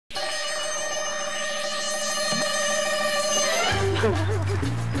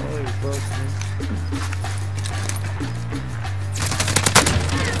Holy fuck, man.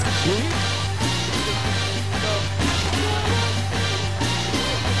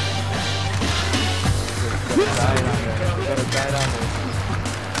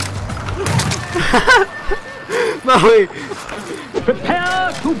 Maui!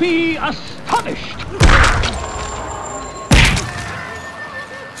 Prepare to be astonished!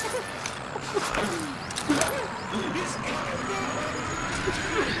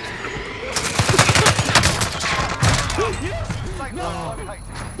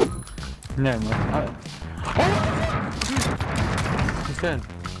 No, man. He's dead.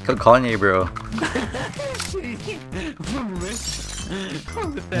 Call Kanye, bro.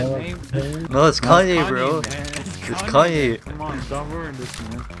 With that name. No, it's Kanye, bro. It's Kanye. Come on, don't ruin this,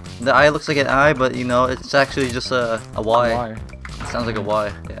 man. The I looks like an I, but you know, it's actually just a Y. Why? It sounds like a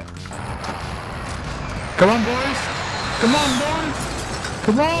Y, yeah. Come on, boys! Come on, boys!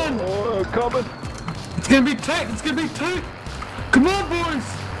 Come on! Oh, coming! It's gonna be tight! It's gonna be tight! Come on, boys!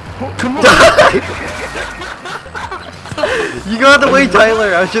 Come on! You got the way,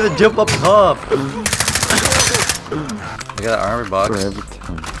 Tyler! I should have jumped up top! I got an armor box. For every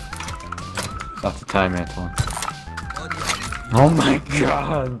time. Not the time, Antoine. Oh my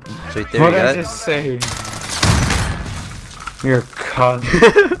god! It's right there, What you did got I it? just say? You're a cunt.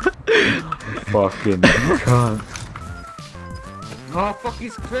 Fucking cunt. Oh fuck,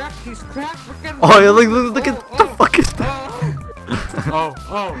 he's cracked! He's cracked! Oh, yeah, look at the fucking stuff!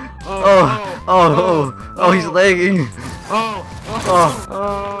 Oh, he's lagging!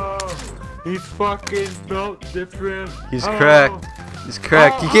 He's fucking built different. He's cracked. He's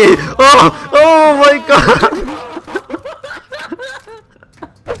cracked. You can't. Oh my god!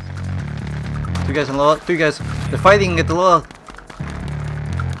 Two guys on low. Two guys. They're fighting at the low.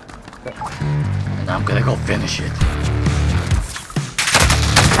 And I'm gonna go finish it.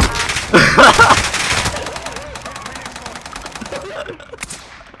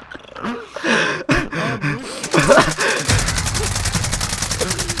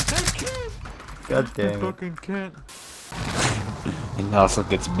 God damn it. Fucking can't. And also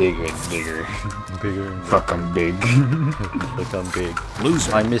gets bigger and bigger. Bigger and Fucking big. Look, I'm big.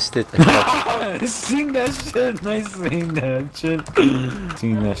 Loser. I missed it. Seen that shit. Nice seeing that shit.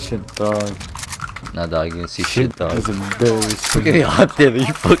 Seen that shit, dog. Nah, dog, you can see shit, dog. That's embarrassing. Look at the hot there. Are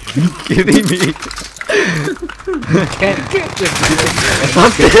you fucking kidding me? Can't get this.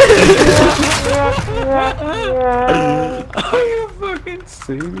 Are you fucking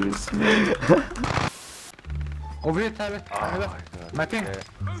serious, man? Over here, Tyler. My thing.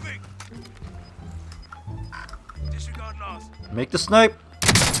 Make the snipe.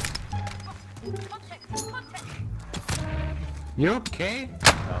 You okay?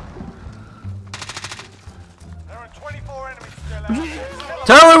 There are 24 enemies still out.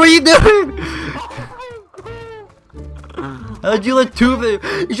 Tyler, what are you doing? How'd you let two of them?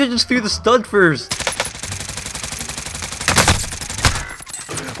 You should just do the stud first.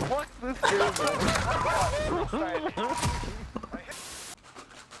 What's this game?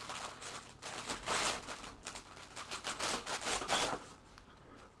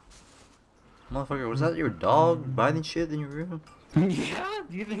 Motherfucker, was that your dog biting shit in your room? Yeah?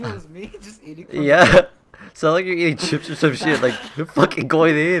 Do you think it was me just eating? Yeah. Sound like you're eating chips or some shit. Like, you're fucking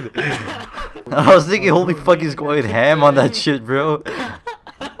going in. I was thinking, holy fuck, he's going ham on that shit, bro.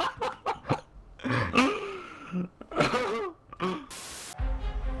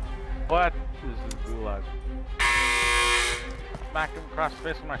 What? This is gulag. Smack him across the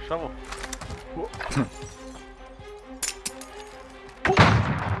face with my shovel.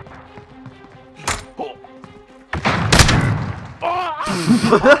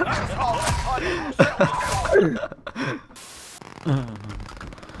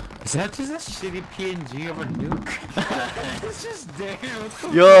 Is that just a shitty PNG of a nuke? It's just there.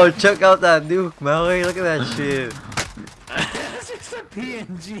 Yo, check out that nuke, Mallory. Look at that shit. It's just a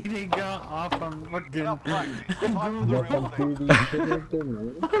PNG they got off on fucking.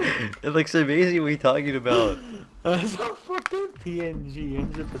 It looks amazing. What are you talking about? It's a fucking PNG,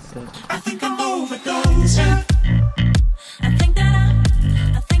 100%. I think I'm overdosing.